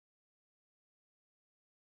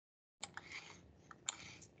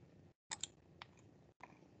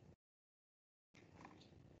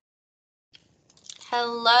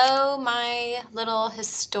Hello, my little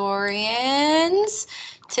historians.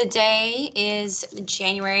 Today is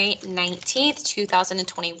January 19th,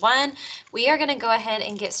 2021. We are going to go ahead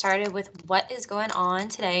and get started with what is going on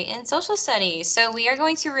today in social studies. So we are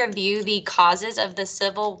going to review the causes of the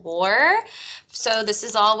Civil War. So this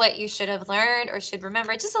is all what you should have learned or should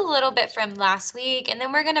remember just a little bit from last week. And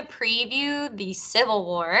then we're going to preview the Civil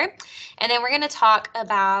War. And then we're going to talk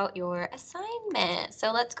about your assignment.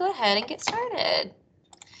 So let's go ahead and get started.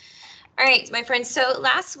 All right, my friends, so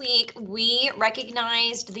last week we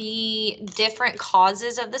recognized the different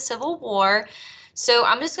causes of the Civil War. So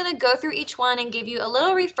I'm just going to go through each one and give you a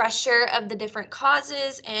little refresher of the different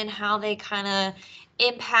causes and how they kind of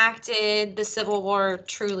impacted the Civil War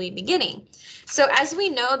truly beginning. So as we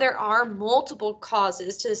know, there are multiple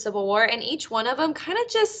causes to the Civil War, and each one of them kind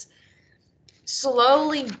of just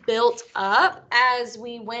slowly built up as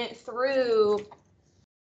we went through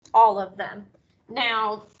all of them.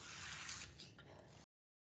 Now,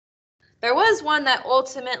 there was one that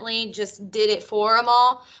ultimately just did it for them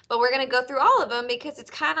all, but we're going to go through all of them because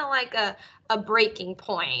it's kind of like a breaking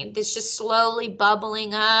point. It's just slowly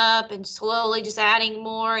bubbling up and slowly just adding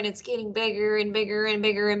more, and it's getting bigger and bigger and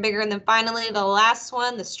bigger and bigger. And then finally, the last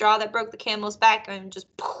one, the straw that broke the camel's back, and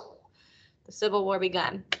just poof, the Civil War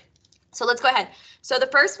begun. So let's go ahead. So the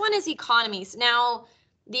first one is economies. Now,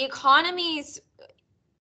 the economies,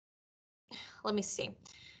 let me see.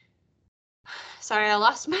 Sorry, I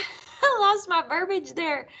lost my verbiage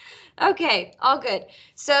there. Okay, all good.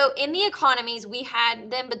 So in the economies, we had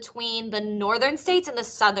them between the northern states and the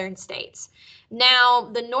southern states. Now,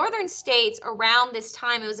 the northern states around this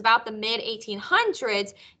time, it was about the mid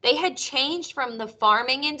 1800s, they had changed from the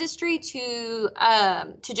farming industry to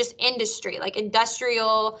just industry, like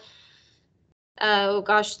industrial. Oh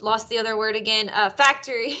gosh, lost the other word again.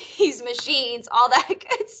 Factories, machines, all that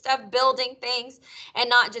good stuff, building things, and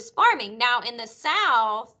not just farming. Now in the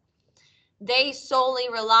South, they solely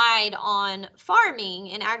relied on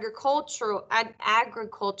farming and agriculture.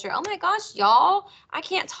 Oh my gosh, y'all, I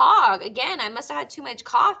can't talk. Again, I must have had too much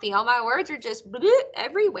coffee. All my words are just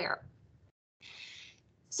everywhere.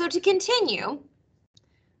 So to continue,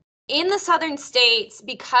 in the southern states,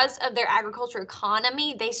 because of their agriculture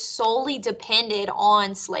economy, they solely depended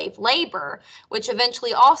on slave labor, which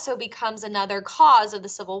eventually also becomes another cause of the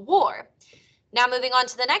Civil War. Now moving on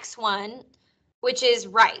to the next one, which is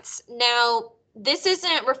rights. Now, this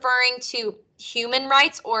isn't referring to human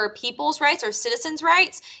rights or people's rights or citizens'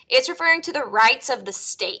 rights. It's referring to the rights of the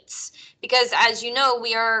states. Because as you know,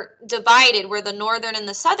 we are divided. We're the northern and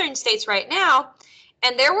the southern states right now.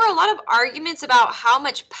 And there were a lot of arguments about how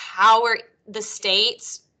much power the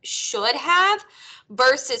states should have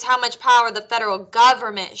versus how much power the federal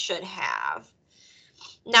government should have.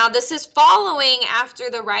 Now, this is following after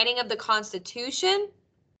the writing of the Constitution.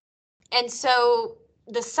 And so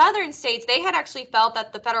the southern states, they had actually felt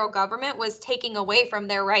that the federal government was taking away from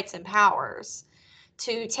their rights and powers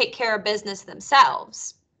to take care of business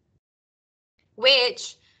themselves,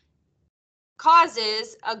 which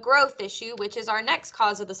causes a growth issue, which is our next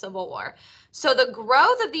cause of the Civil War. So the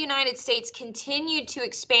growth of the United States continued to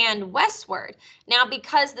expand westward. Now,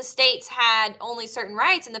 because the states had only certain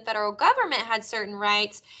rights and the federal government had certain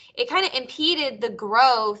rights, it kind of impeded the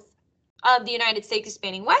growth of the United States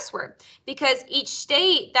expanding westward, because each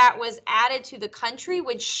state that was added to the country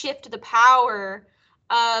would shift the power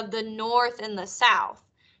of the North and the South.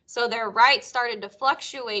 So their rights started to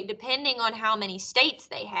fluctuate depending on how many states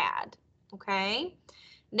they had. Okay,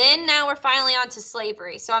 then now we're finally on to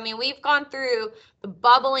slavery. So, I mean, we've gone through the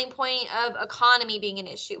bubbling point of economy being an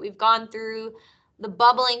issue. We've gone through the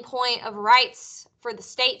bubbling point of rights for the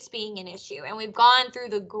states being an issue. And we've gone through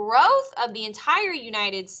the growth of the entire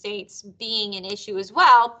United States being an issue as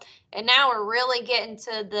well. And now we're really getting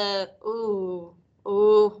to the,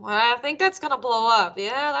 I think that's going to blow up.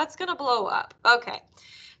 Yeah, that's going to blow up. Okay,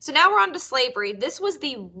 so now we're on to slavery. This was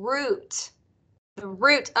the root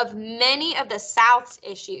of many of the South's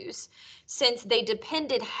issues, since they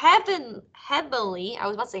depended heavily, I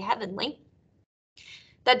was about to say heavenly,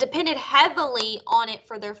 that depended heavily on it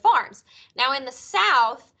for their farms. Now in the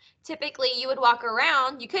South, typically you would walk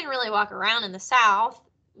around, you couldn't really walk around in the South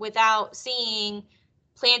without seeing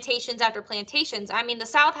plantations after plantations. I mean, the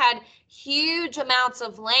South had huge amounts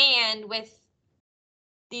of land with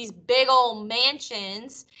these big old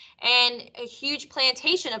mansions and a huge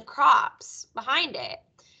plantation of crops behind it.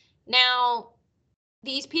 Now,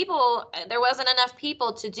 these people, there wasn't enough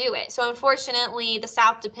people to do it. So unfortunately, the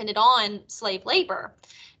South depended on slave labor.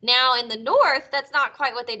 Now in the North, that's not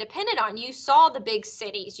quite what they depended on. You saw the big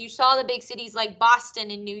cities. You saw the big cities like Boston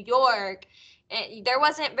and New York There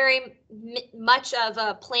wasn't very much of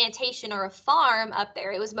a plantation or a farm up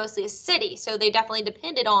there. It was mostly a city, so they definitely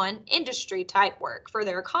depended on industry type work for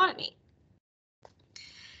their economy.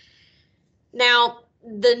 Now,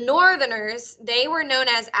 the Northerners, they were known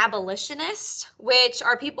as abolitionists, which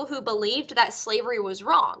are people who believed that slavery was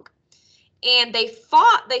wrong. And they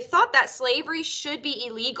thought that slavery should be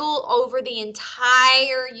illegal over the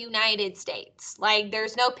entire United States. Like,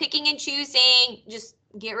 there's no picking and choosing, just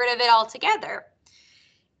get rid of it altogether.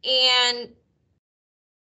 And,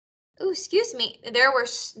 excuse me, there were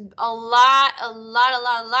a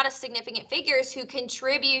lot of significant figures who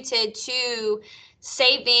contributed to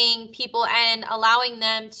saving people and allowing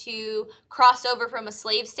them to cross over from a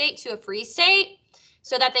slave state to a free state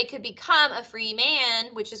so that they could become a free man,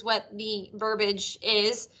 which is what the verbiage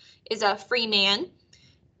is a free man.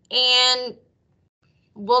 And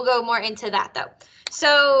we'll go more into that though.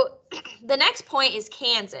 So the next point is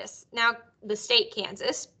Kansas. Now, the state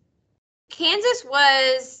Kansas. Kansas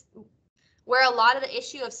was where a lot of the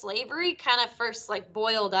issue of slavery kind of first like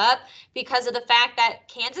boiled up because of the fact that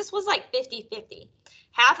Kansas was like 50-50.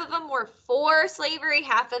 Half of them were for slavery,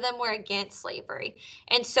 half of them were against slavery.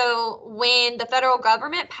 And so when the federal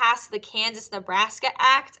government passed the Kansas-Nebraska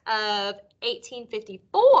Act of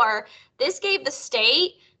 1854, this gave the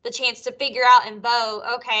state the chance to figure out and vote,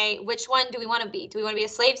 okay, which one do we want to be? Do we want to be a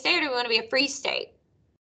slave state or do we want to be a free state?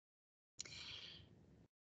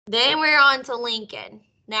 Then we're on to Lincoln.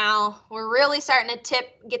 Now, we're really starting to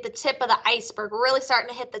get the tip of the iceberg. We're really starting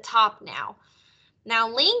to hit the top now. Now,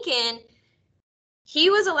 Lincoln, he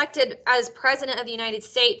was elected as president of the United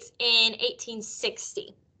States in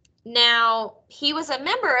 1860. Now, he was a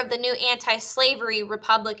member of the new anti-slavery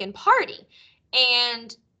Republican Party,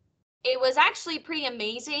 and it was actually pretty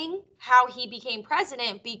amazing how he became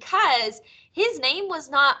president because his name was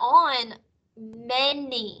not on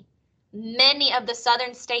many of the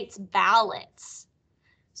southern states' ballots.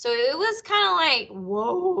 So it was kind of like,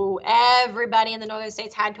 whoa, everybody in the northern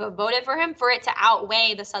states had to have voted for him for it to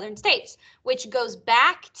outweigh the southern states, which goes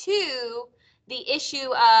back to the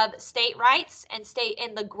issue of state rights and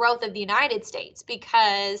the growth of the United States,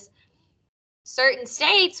 because certain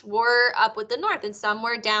states were up with the North and some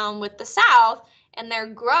were down with the South, and their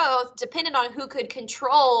growth depended on who could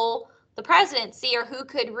control the presidency or who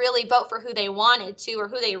could really vote for who they wanted to or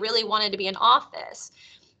who they really wanted to be in office.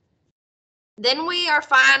 Then we are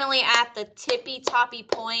finally at the tippy-toppy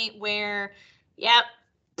point where, yep,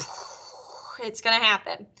 it's going to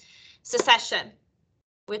happen. Secession,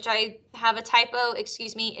 which I have a typo,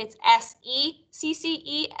 excuse me, it's S-E-C-C-E-S-S-I-O-N.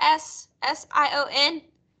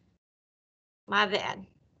 My bad.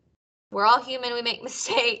 We're all human, we make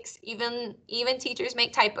mistakes, even teachers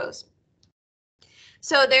make typos.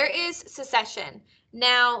 So there is secession.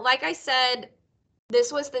 Now, like I said,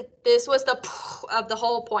 this was the of the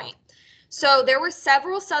whole point. So there were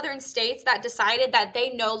several southern states that decided that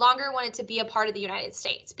they no longer wanted to be a part of the United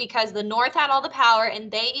States because the North had all the power and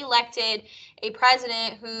they elected a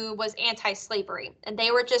president who was anti-slavery. And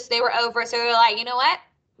they were over. So they were like, you know what?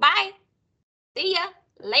 Bye. See ya.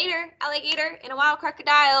 Later, alligator and a wild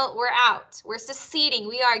crocodile. We're out. We're seceding.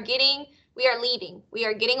 We are leaving. We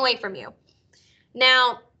are getting away from you.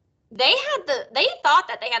 Now, they thought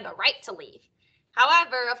that they had the right to leave.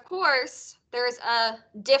 However, of course, there's a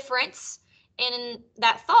difference in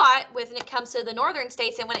that thought when it comes to the northern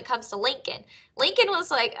states and when it comes to Lincoln. Lincoln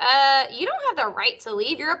was like, you don't have the right to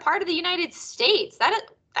leave. You're a part of the United States. That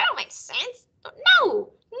don't make sense.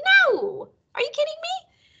 No. Are you kidding me?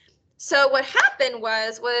 So what happened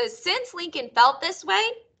was since Lincoln felt this way,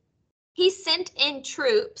 he sent in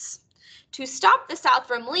troops to stop the South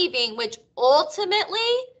from leaving, which ultimately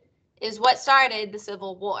is what started the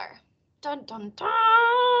Civil War. Dun, dun, dun.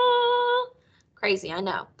 Crazy, I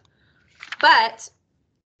know. But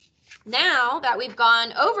now that we've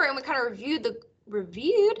gone over and we kind of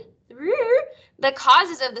reviewed the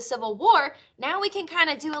causes of the Civil War, now we can kind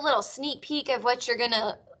of do a little sneak peek of what you're going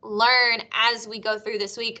to learn as we go through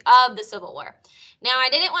this week of the Civil War. Now, I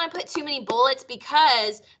didn't want to put too many bullets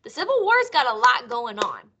because the Civil War's got a lot going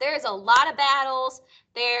on. There's a lot of battles.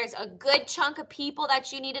 There's a good chunk of people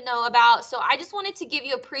that you need to know about. So I just wanted to give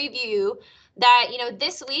you a preview that,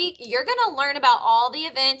 this week you're going to learn about all the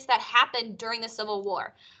events that happened during the Civil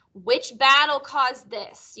War. Which battle caused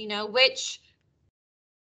this?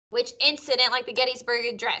 Which incident, like the Gettysburg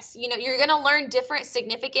Address? You're going to learn different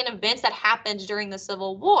significant events that happened during the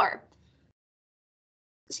Civil War.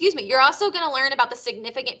 Excuse me, you're also going to learn about the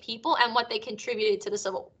significant people and what they contributed to the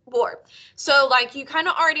Civil War. So, you kind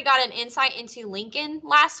of already got an insight into Lincoln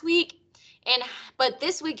last week, But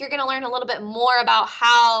this week you're going to learn a little bit more about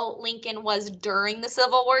how Lincoln was during the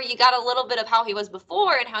Civil War. You got a little bit of how he was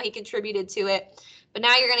before and how he contributed to it. But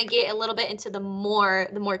now you're going to get a little bit into the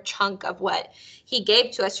more chunk of what he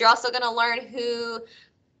gave to us. You're also going to learn who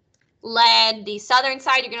led the southern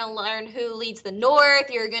side. You're going to learn who leads the north.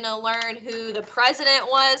 You're going to learn who the president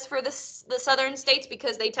was for the southern states,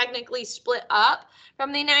 because they technically split up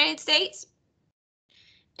from the United States.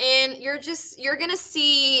 And you're going to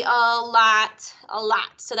see a lot.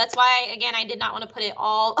 So that's why, again, I did not want to put it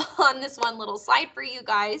all on this one little slide for you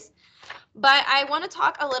guys. But I want to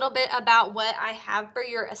talk a little bit about what I have for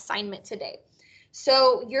your assignment today.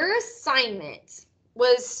 So your assignment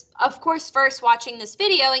was, of course, first watching this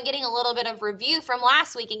video and getting a little bit of review from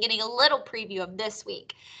last week and getting a little preview of this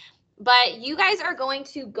week. But you guys are going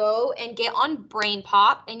to go and get on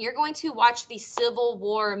BrainPop, and you're going to watch the Civil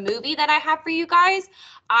War movie that I have for you guys.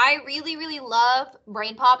 I really, really love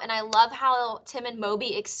BrainPop, and I love how Tim and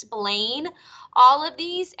Moby explain all of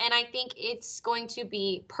these, and I think it's going to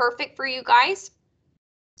be perfect for you guys.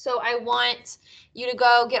 So I want you to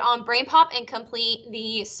go get on BrainPop and complete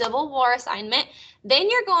the Civil War assignment. Then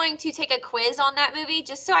you're going to take a quiz on that movie,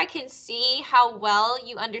 just so I can see how well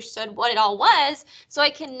you understood what it all was, so I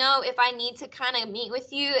can know if I need to kind of meet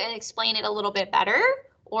with you and explain it a little bit better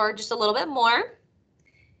or just a little bit more.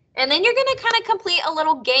 And then you're going to kind of complete a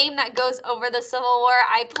little game that goes over the Civil War.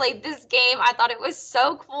 I played this game. I thought it was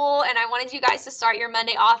so cool, and I wanted you guys to start your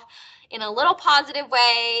Monday off in a little positive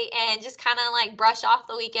way and just kind of like brush off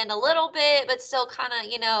the weekend a little bit, but still kind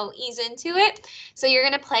of, you know, ease into it. So you're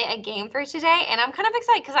going to play a game for today, and I'm kind of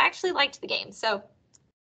excited because I actually liked the game. So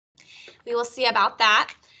we will see about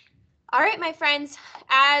that. All right, my friends,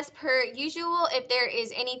 as per usual, if there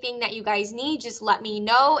is anything that you guys need, just let me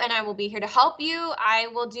know and I will be here to help you. I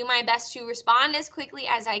will do my best to respond as quickly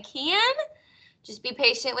as I can. Just be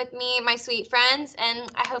patient with me, my sweet friends,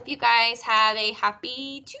 and I hope you guys have a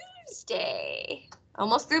happy Tuesday.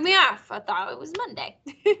 Almost threw me off. I thought it was Monday.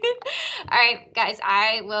 All right, guys,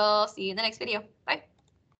 I will see you in the next video. Bye.